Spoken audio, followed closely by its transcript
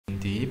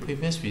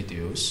previous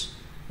videos,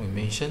 we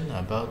mentioned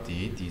about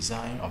the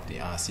design of the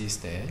RC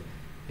stair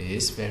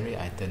is very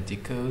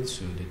identical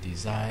to the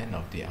design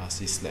of the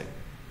RC slab.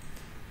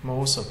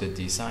 Most of the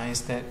design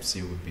steps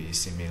will be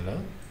similar,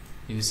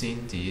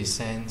 using the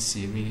same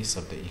series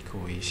of the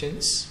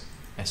equations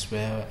as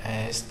well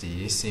as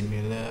the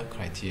similar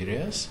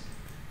criteria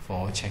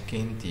for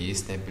checking the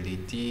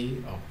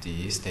stability of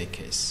the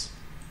staircase.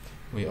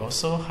 We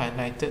also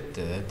highlighted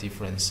the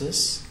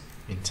differences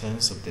in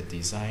terms of the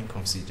design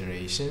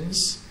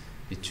considerations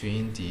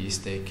between the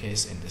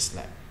staircase and the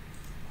slab,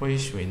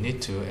 which we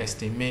need to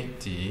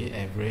estimate the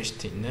average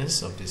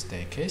thickness of the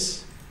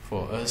staircase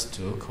for us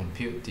to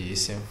compute the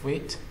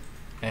self-weight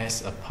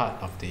as a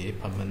part of the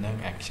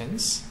permanent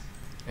actions,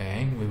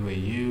 and we will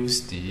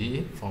use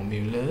the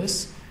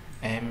formulas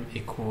M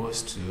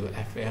equals to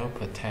FL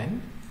per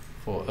 10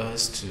 for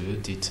us to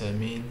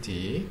determine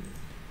the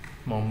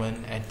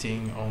moment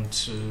acting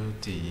onto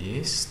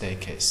the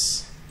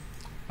staircase.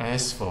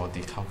 As for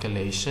the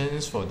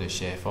calculations for the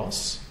shear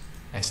force,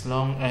 as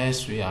long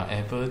as we are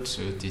able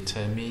to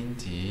determine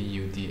the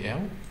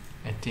UDL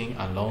acting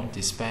along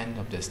the span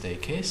of the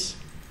staircase,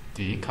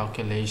 the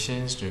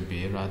calculations will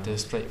be rather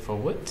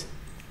straightforward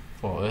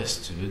for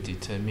us to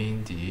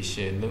determine the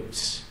shear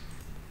loads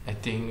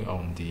acting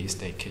on the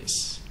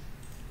staircase.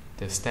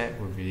 The step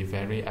will be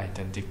very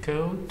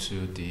identical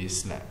to the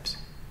slabs.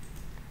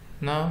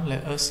 Now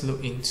let us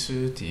look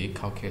into the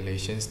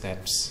calculation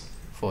steps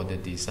for the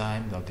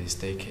design of the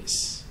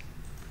staircase,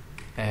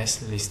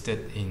 as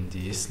listed in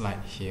the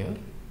slide here.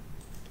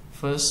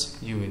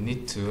 First, you will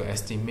need to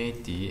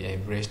estimate the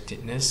average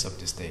thickness of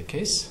the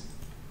staircase,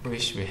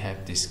 which we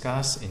have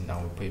discussed in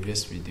our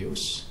previous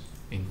videos,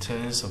 in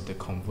terms of the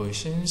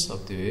conversions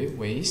of the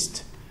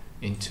waist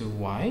into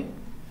Y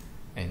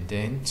and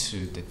then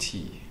to the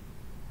T,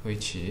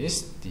 which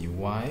is the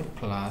Y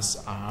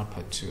plus R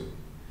per 2.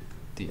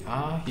 The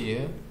R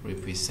here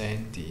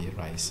represents the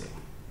riser.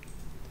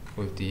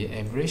 With the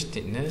average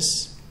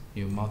thickness,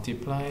 you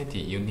multiply the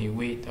unit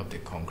weight of the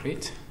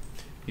concrete,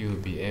 you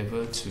will be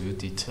able to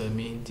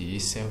determine the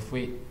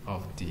self-weight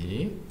of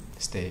the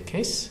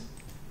staircase,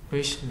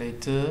 which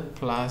later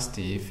plus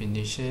the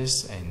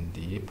finishes and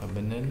the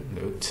permanent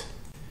load,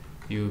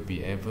 you will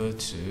be able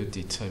to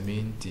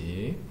determine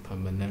the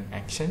permanent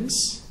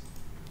actions.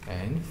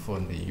 And for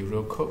the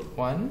Eurocode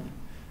 1,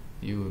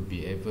 you will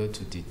be able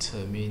to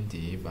determine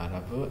the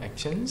variable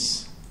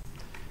actions.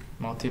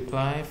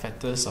 Multiply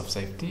factors of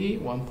safety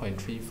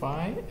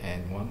 1.35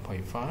 and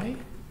 1.5.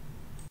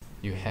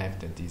 You have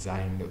the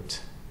design load.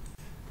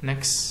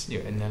 Next, you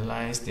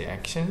analyze the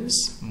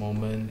actions,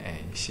 moment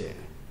and shear.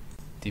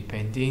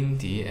 Depending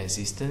the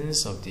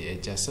existence of the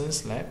adjacent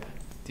slab,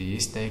 the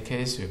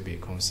staircase will be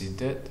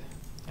considered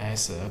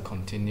as a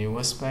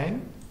continuous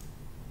span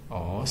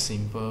or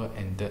simple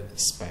ended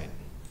span.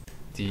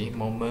 The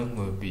moment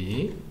will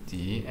be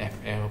the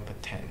FL per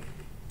 10.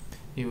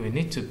 You will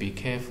need to be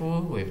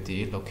careful with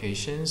the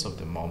locations of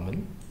the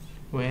moment,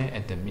 where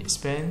at the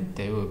midspan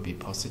there will be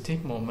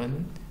positive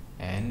moment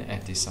and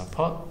at the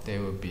support there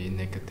will be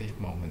negative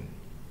moment.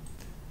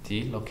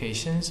 The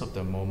locations of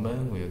the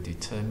moment will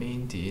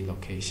determine the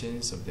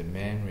locations of the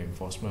main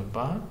reinforcement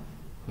bar,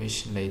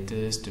 which later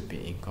is to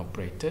be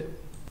incorporated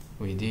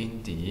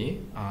within the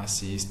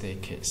RC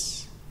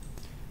staircase.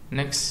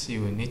 Next,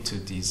 you will need to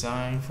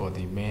design for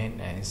the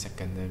main and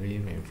secondary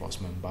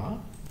reinforcement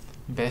bar.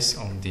 Based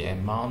on the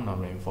amount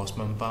of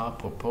reinforcement bar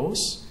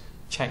proposed,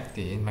 check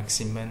the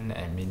maximum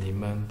and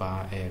minimum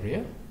bar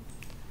area,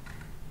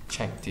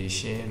 check the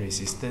shear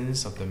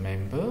resistance of the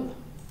member,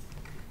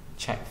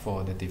 check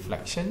for the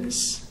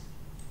deflections,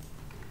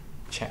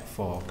 check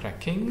for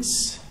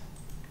crackings,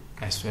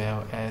 as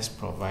well as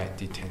provide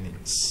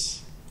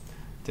detailings.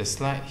 The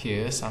slide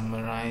here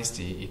summarizes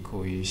the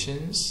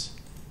equations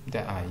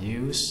that are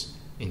used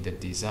in the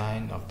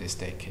design of the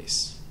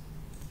staircase.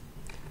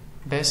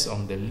 Based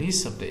on the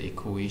list of the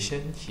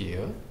equations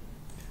here,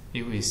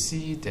 you will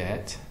see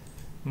that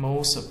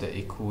most of the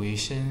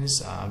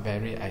equations are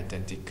very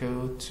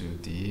identical to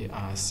the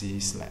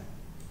RC slab.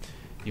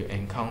 You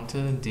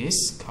encounter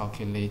this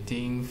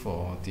calculating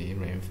for the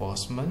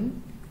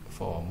reinforcement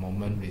for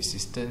moment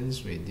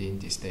resistance within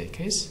the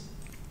staircase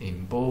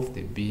in both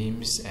the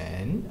beams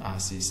and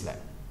RC slab.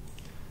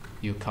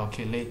 You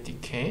calculate the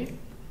K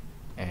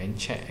and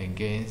check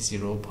against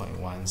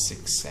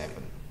 0.167.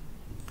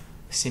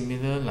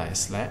 Similar like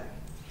slab,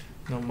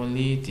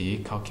 normally the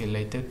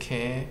calculated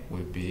K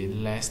will be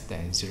less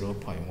than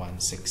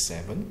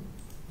 0.167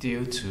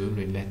 due to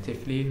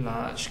relatively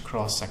large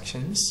cross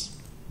sections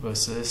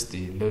versus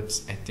the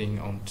loads acting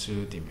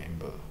onto the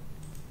member.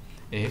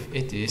 If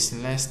it is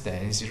less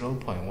than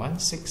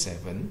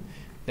 0.167,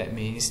 that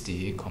means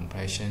the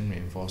compression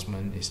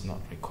reinforcement is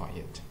not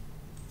required.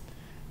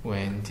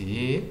 When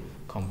the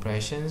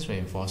compression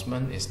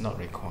reinforcement is not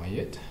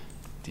required,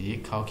 the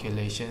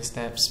calculation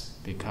steps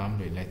become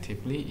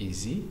relatively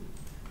easy,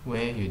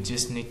 where you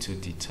just need to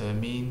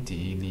determine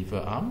the lever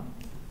arm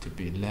to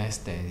be less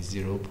than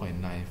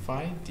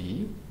 0.95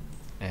 D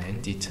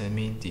and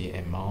determine the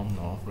amount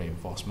of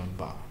reinforcement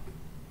bar.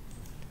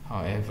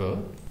 However,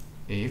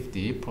 if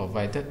the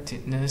provided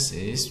thickness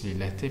is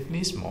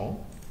relatively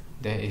small,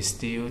 there is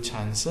still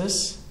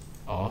chances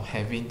of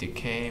having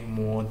decay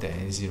more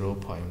than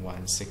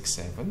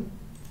 0.167,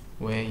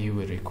 where you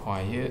will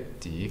require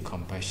the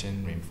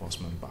compression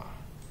reinforcement bar.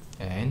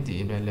 And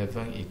the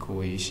relevant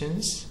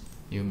equations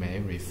you may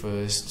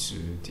refer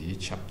to the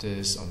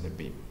chapters on the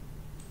beam.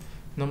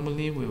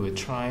 Normally, we will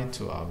try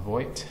to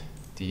avoid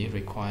the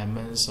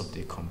requirements of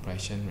the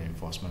compression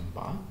reinforcement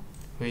bar,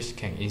 which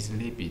can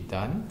easily be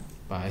done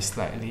by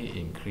slightly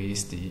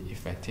increase the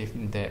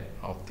effective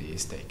depth of the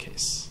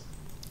staircase.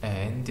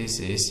 And this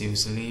is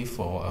usually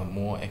for a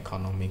more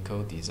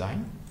economical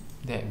design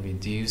that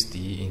reduce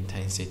the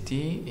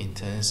intensity in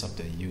terms of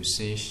the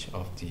usage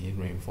of the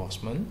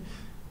reinforcement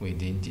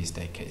within the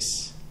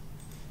staircase.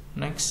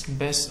 Next,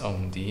 based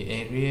on the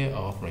area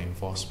of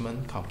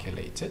reinforcement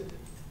calculated,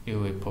 you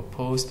will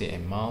propose the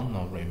amount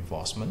of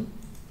reinforcement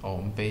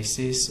on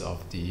basis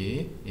of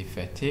the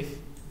effective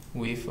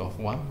width of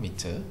 1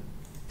 meter,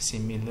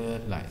 similar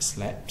like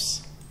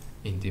slabs,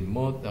 in the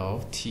mode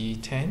of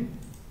T10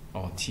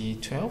 or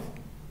T12,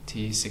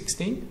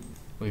 T16,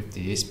 with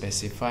the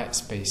specified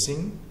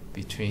spacing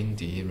between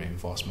the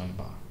reinforcement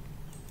bar.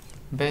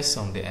 Based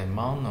on the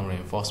amount of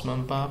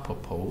reinforcement bar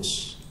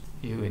proposed,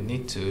 you will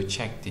need to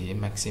check the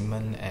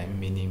maximum and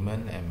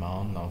minimum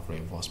amount of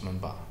reinforcement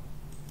bar.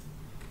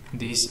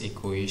 These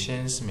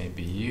equations may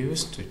be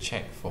used to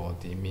check for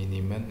the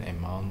minimum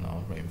amount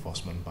of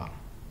reinforcement bar,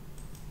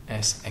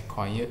 as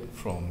acquired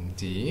from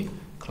the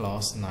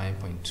clause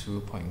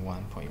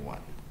 9.2.1.1.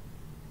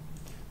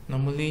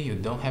 Normally, you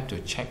don't have to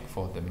check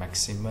for the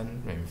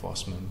maximum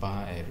reinforcement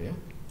bar area.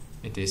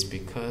 It is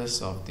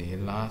because of the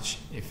large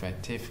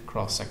effective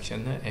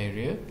cross-sectional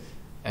area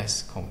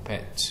as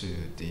compared to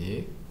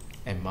the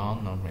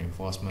amount of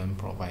reinforcement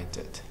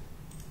provided.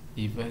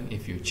 Even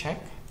if you check,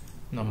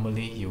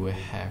 normally you will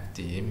have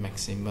the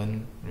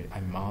maximum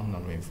amount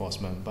of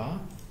reinforcement bar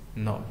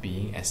not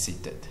being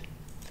exceeded.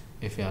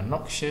 If you are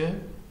not sure,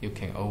 you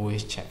can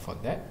always check for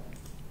that,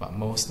 but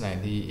most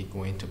likely it's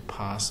going to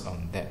pass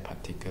on that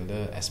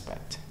particular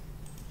aspect.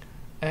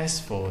 As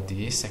for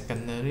the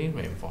secondary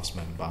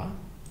reinforcement bar,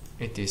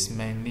 it is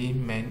mainly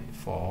meant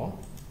for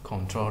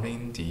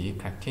controlling the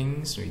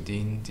crackings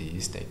within the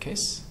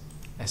staircase,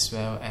 as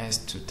well as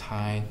to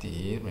tie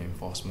the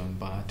reinforcement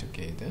bar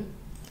together,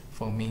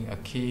 forming a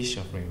cage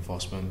of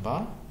reinforcement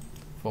bar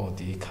for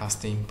the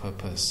casting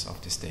purpose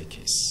of the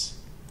staircase.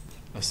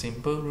 A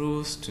simple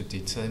rule to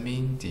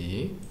determine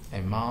the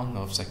amount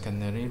of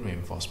secondary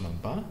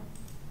reinforcement bar,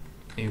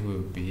 it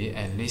will be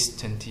at least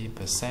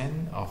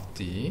 20% of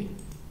the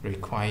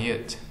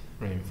required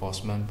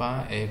reinforcement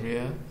bar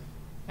area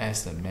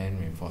as the main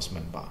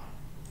reinforcement bar.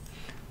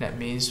 That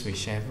means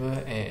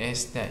whichever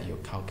AS that you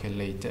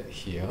calculated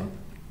here,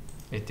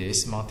 it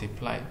is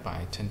multiplied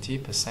by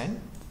 20%.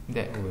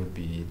 That will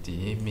be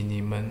the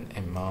minimum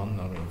amount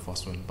of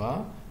reinforcement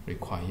bar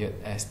required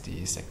as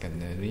the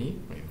secondary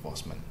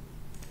reinforcement.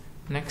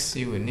 Next,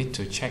 you will need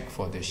to check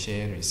for the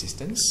shear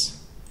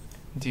resistance.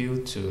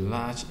 Due to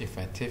large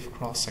effective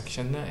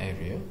cross-sectional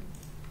area,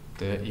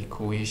 the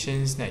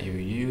equations that you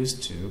use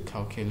to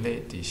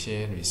calculate the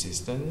shear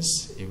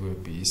resistance, it will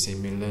be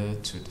similar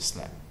to the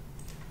slab,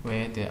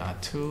 where there are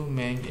two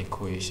main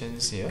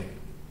equations here.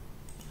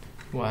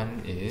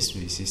 One is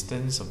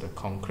resistance of the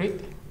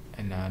concrete,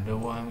 another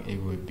one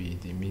it will be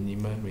the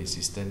minimum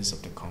resistance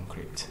of the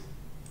concrete.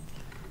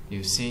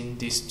 You've seen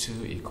these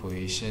two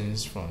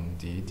equations from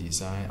the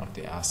design of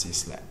the RC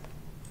slab.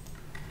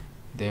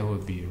 There will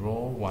be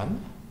rho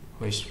 1,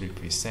 which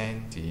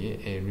represent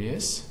the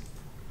areas,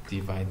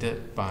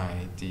 divided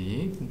by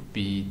the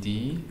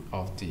BD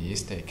of the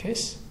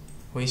staircase,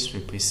 which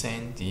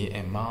represent the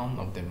amount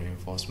of the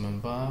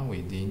reinforcement bar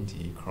within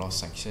the cross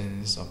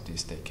sections of the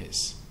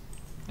staircase.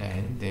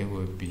 And there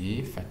will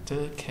be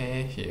factor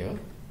K here,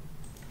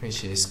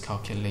 which is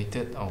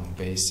calculated on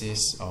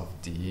basis of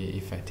the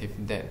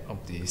effective depth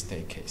of the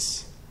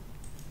staircase.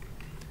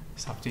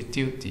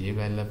 Substitute the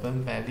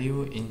relevant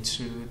value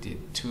into the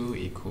two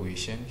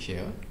equations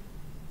here.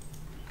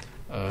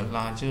 A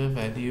larger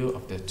value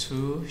of the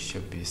two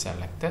should be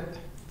selected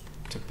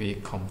to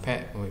be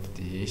compared with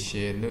the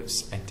shear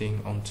loads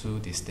acting onto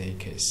the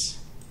staircase.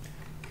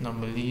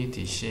 Normally,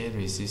 the shear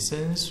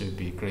resistance will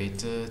be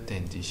greater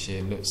than the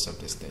shear loads of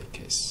the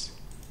staircase.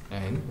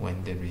 And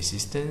when the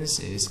resistance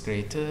is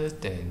greater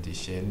than the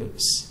shear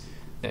loads,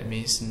 that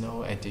means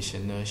no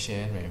additional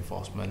shear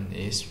reinforcement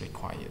is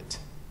required.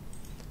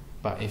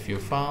 But if you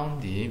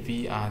found the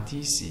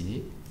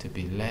VRDC to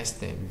be less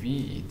than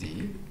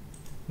VED,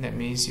 that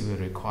means you will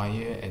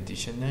require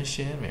additional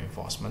shear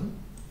reinforcement,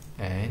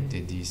 and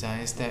the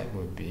design step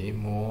will be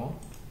more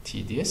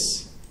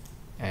tedious.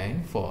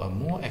 And for a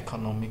more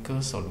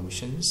economical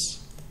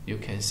solutions, you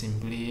can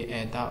simply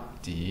add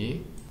up the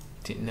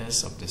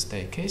thickness of the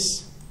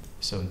staircase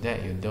so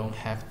that you don't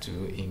have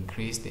to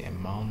increase the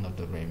amount of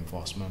the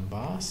reinforcement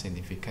bar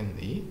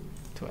significantly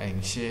to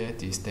ensure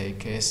the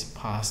staircase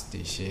pass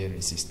the shear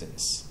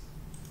resistance.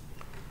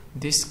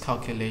 This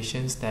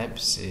calculation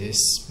steps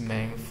is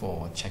meant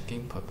for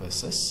checking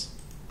purposes.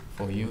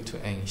 for you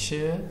to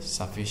ensure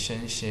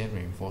sufficient shear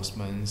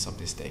reinforcements of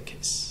the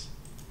staircase.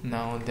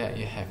 Now that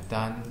you have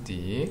done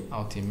the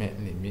ultimate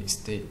limit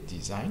state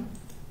design,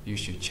 you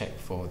should check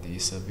for the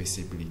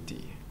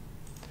serviceability.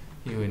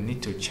 You will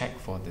need to check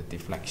for the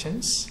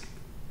deflections,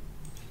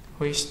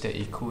 which the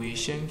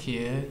equation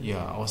here you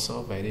are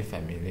also very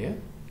familiar.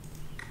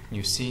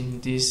 You've seen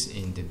this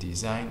in the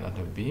design of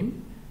the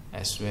beam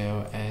as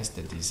well as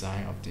the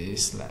design of the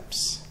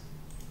slabs.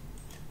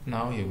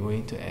 Now you're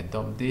going to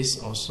adopt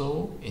this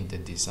also in the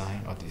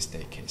design of the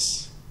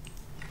staircase.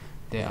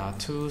 There are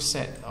two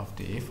sets of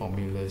the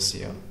formulas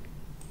here,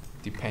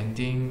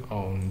 depending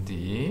on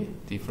the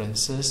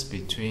differences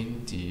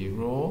between the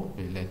rho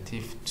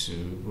relative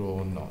to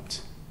rho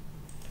naught.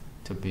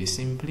 To be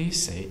simply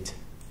said,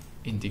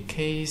 in the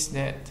case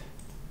that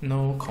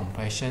no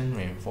compression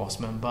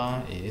reinforcement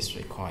bar is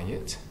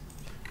required,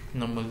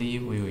 normally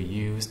we will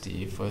use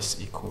the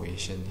first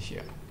equation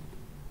here.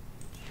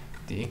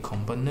 The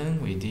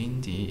component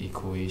within the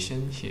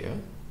equation here,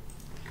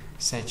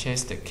 such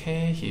as the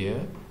K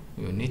here,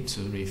 will need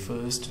to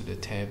refer to the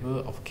table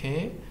of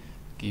K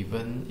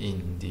given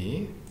in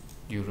the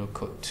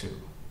Eurocode 2.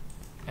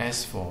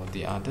 As for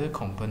the other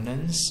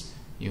components,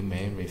 you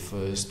may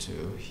refer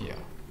to here.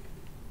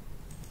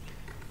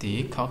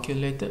 The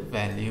calculated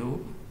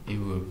value, it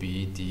will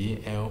be the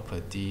L per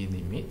D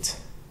limit,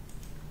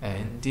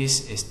 and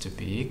this is to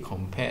be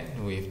compared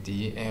with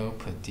the L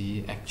per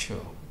D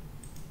actual,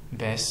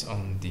 based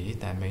on the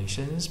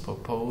dimensions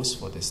proposed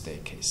for the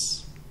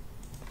staircase.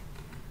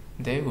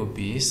 There will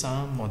be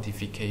some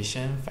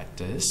modification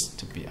factors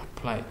to be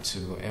applied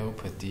to L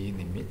per D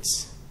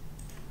limits,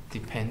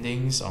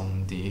 depending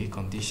on the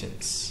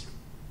conditions.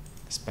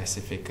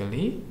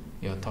 Specifically,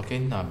 you're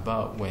talking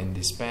about when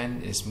the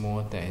span is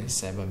more than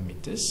 7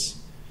 meters,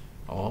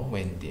 or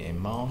when the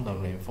amount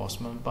of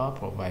reinforcement bar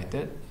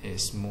provided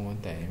is more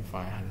than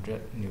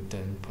 500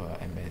 Newton per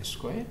mm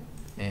square,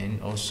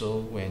 and also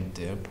when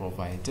the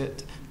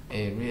provided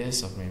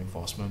areas of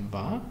reinforcement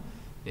bar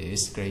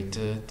is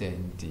greater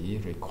than the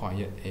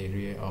required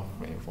area of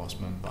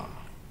reinforcement bar.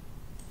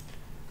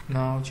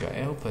 Now your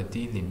L per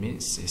D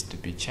limits is to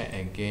be checked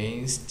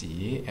against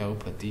the L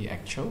per D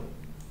actual,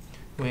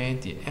 where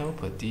the L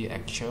per D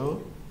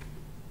actual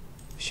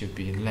should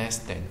be less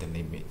than the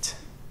limit.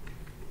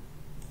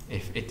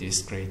 If it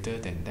is greater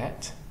than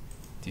that,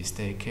 the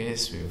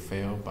staircase will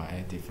fail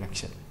by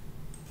deflection.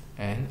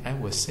 And I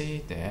would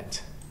say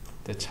that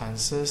the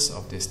chances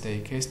of the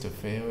staircase to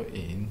fail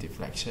in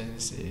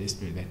deflections is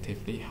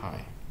relatively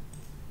high.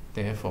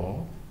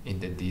 Therefore, in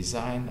the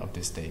design of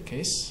the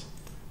staircase,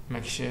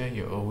 make sure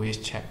you always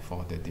check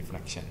for the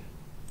deflection.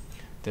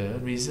 The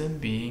reason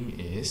being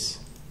is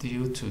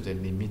due to the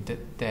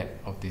limited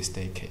depth of the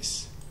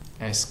staircase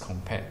as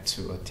compared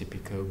to a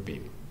typical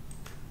beam.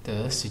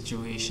 The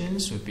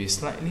situations will be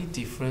slightly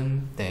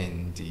different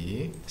than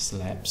the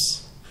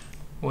slabs,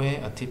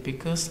 where a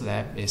typical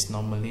slab is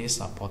normally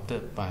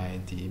supported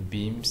by the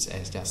beams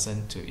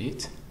adjacent to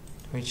it,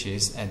 which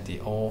is at the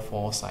all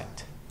four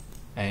side.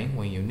 And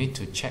when you need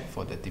to check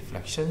for the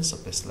deflections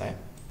of the slab,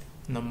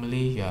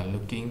 normally you are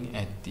looking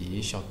at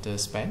the shorter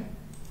span,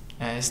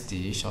 as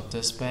the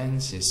shorter span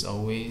is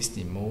always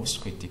the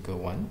most critical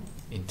one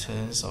in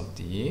terms of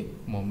the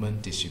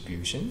moment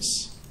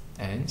distributions.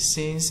 And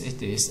since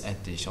it is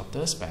at the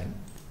shorter span,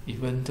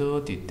 even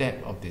though the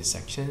depth of the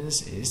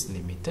sections is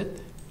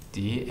limited,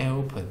 the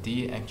L per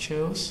D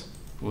actuals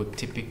would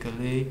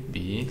typically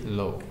be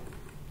low.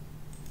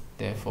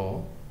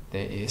 Therefore,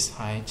 there is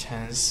high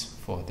chance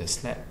for the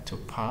slab to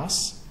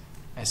pass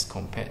as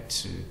compared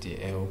to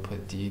the L per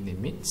D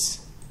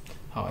limits.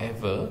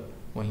 However,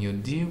 when you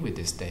deal with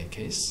the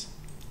staircase,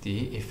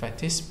 the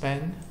effective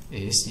span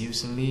is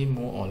usually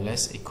more or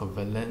less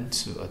equivalent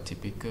to a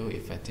typical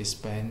effective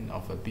span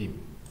of a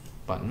beam.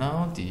 But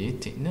now the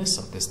thickness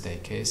of the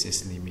staircase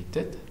is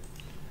limited.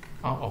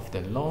 Out of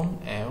the long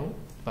L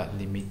but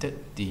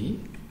limited D,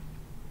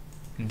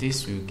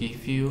 this will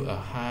give you a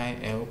high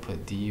L per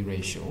D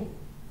ratio,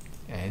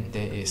 and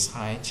there is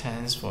high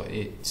chance for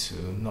it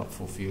to not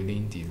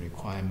fulfilling the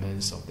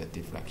requirements of the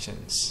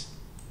deflections.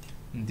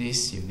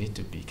 This you need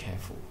to be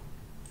careful.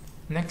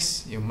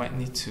 Next, you might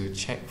need to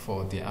check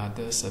for the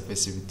other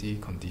serviceability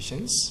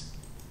conditions,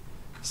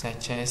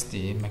 such as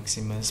the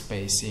maximum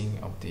spacing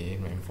of the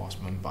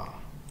reinforcement bar.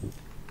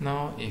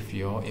 Now, if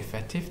your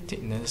effective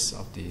thickness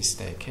of the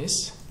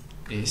staircase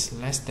is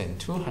less than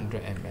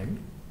 200 mm,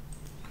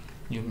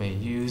 you may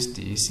use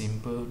the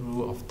simple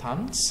rule of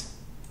thumbs,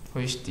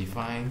 which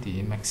define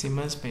the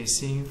maximum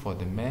spacing for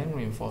the main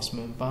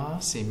reinforcement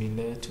bar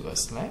similar to a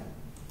slab,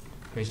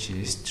 which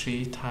is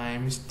 3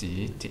 times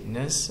the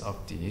thickness of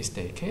the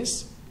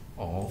staircase,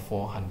 or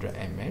 400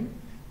 mm,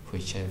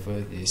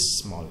 whichever is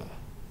smaller.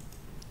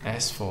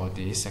 As for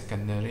the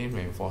secondary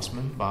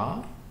reinforcement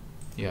bar,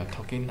 you are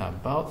talking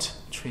about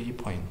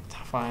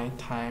 3.5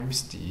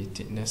 times the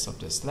thickness of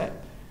the slab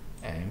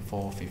and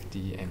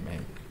 450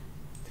 mm.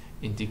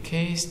 In the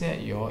case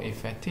that your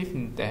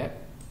effective depth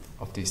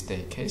of the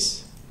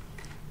staircase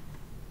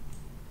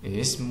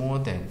is more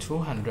than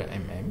 200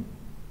 mm,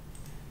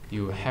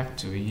 you have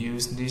to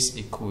use these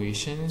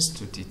equations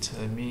to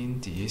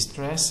determine the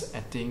stress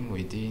acting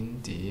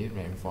within the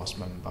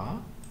reinforcement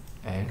bar,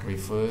 and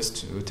refers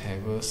to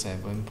table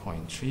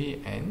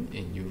 7.3 and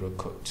in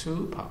Eurocode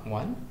 2 part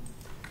 1,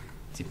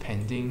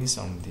 depending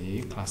on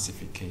the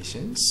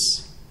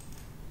classifications.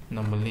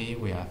 Normally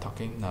we are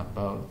talking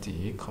about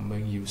the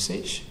common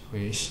usage,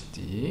 which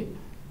the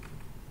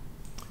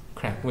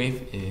crack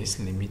width is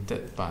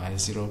limited by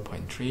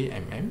 0.3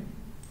 mm,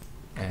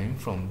 and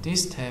from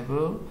this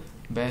table,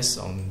 based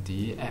on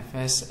the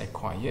FS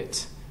acquired,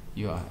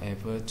 you are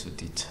able to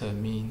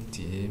determine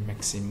the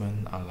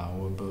maximum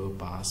allowable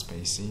bar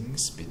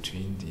spacings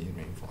between the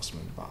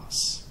reinforcement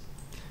bars.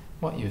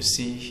 What you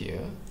see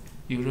here,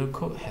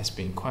 Eurocode has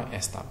been quite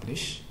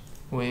established,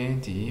 where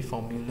the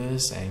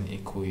formulas and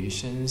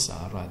equations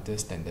are rather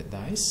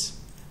standardized,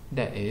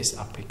 that is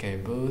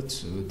applicable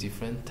to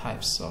different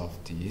types of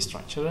the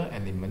structural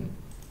element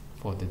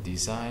for the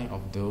design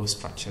of those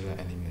structural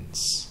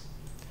elements.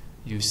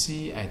 You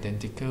see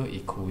identical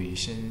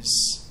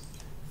equations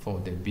for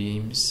the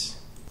beams,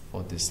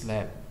 for the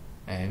slab,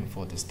 and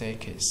for the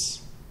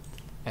staircase.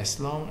 As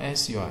long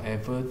as you are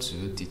able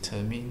to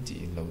determine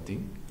the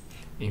loading,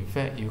 in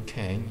fact you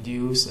can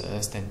use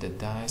a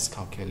standardized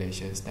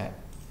calculation step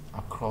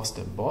across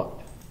the board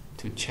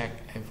to check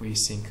every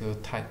single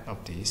type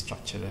of the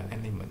structural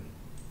element.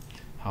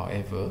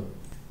 However,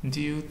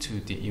 due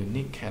to the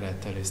unique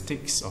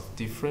characteristics of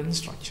different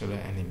structural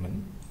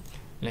elements,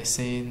 let's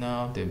say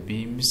now the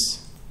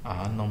beams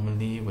are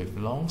normally with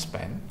long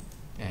span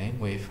and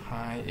with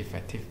high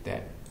effective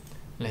depth.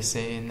 Let's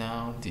say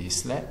now the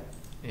slab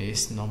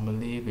is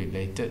normally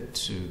related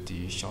to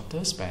the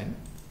shorter span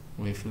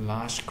with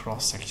large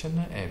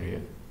cross-sectional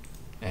area.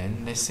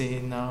 And let's say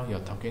now you're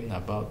talking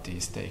about the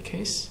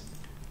staircase,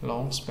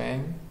 long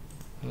span,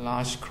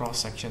 large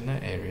cross-sectional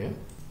area,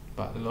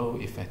 but low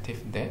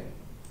effective depth.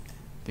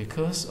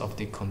 Because of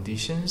the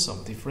conditions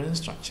of different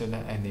structural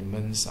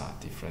elements are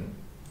different,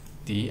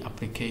 the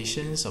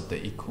applications of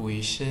the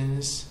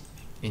equations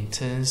in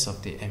terms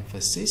of the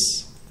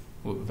emphasis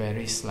would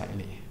vary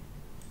slightly.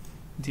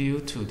 Due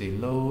to the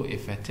low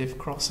effective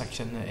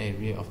cross-sectional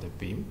area of the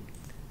beam,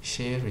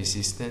 shear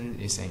resistance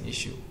is an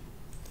issue.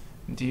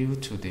 Due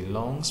to the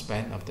long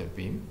span of the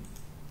beam,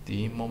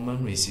 the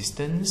moment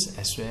resistance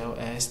as well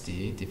as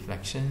the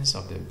deflections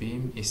of the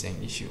beam is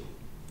an issue.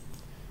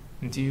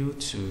 Due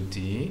to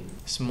the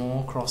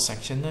small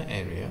cross-sectional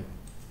area,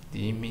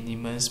 the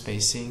minimum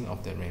spacing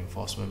of the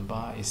reinforcement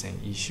bar is an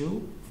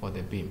issue for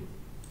the beam.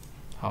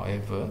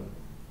 However,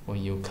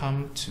 when you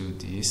come to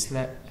the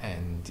slab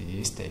and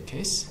the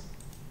staircase,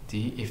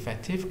 the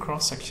effective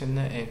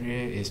cross-sectional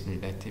area is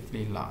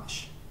relatively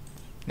large.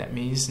 That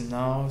means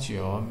now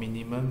your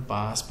minimum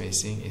bar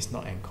spacing is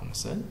not a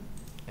concern,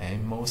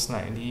 and most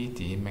likely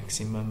the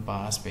maximum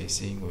bar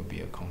spacing will be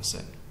a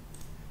concern.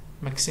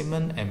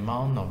 Maximum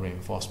amount of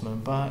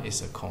reinforcement bar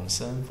is a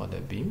concern for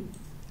the beam,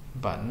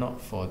 but not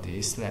for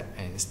the slab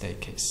and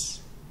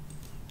staircase.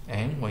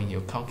 And when you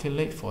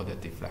calculate for the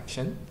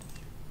deflection,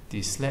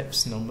 the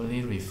slabs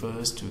normally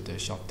refers to the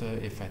shorter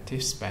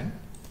effective span.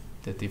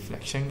 The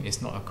deflection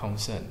is not a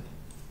concern,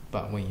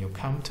 but when you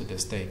come to the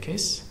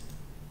staircase,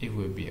 it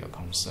will be a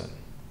concern.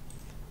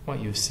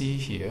 What you see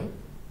here,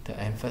 the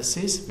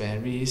emphasis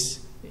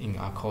varies in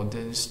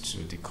accordance to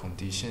the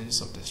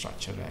conditions of the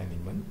structural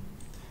element.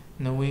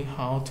 Knowing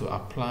how to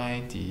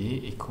apply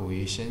the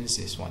equations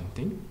is one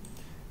thing.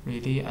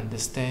 Really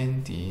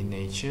understand the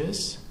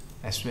natures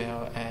as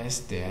well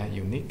as their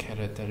unique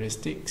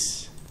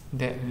characteristics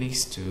that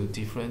leads to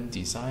different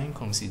design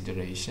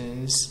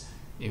considerations,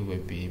 it will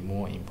be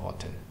more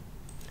important.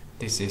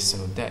 This is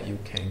so that you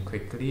can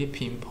quickly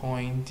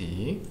pinpoint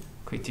the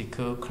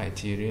critical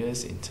criteria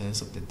in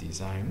terms of the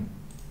design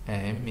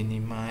and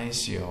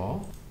minimize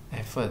your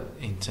effort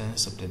in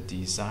terms of the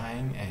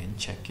design and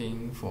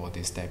checking for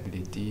the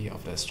stability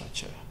of the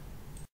structure.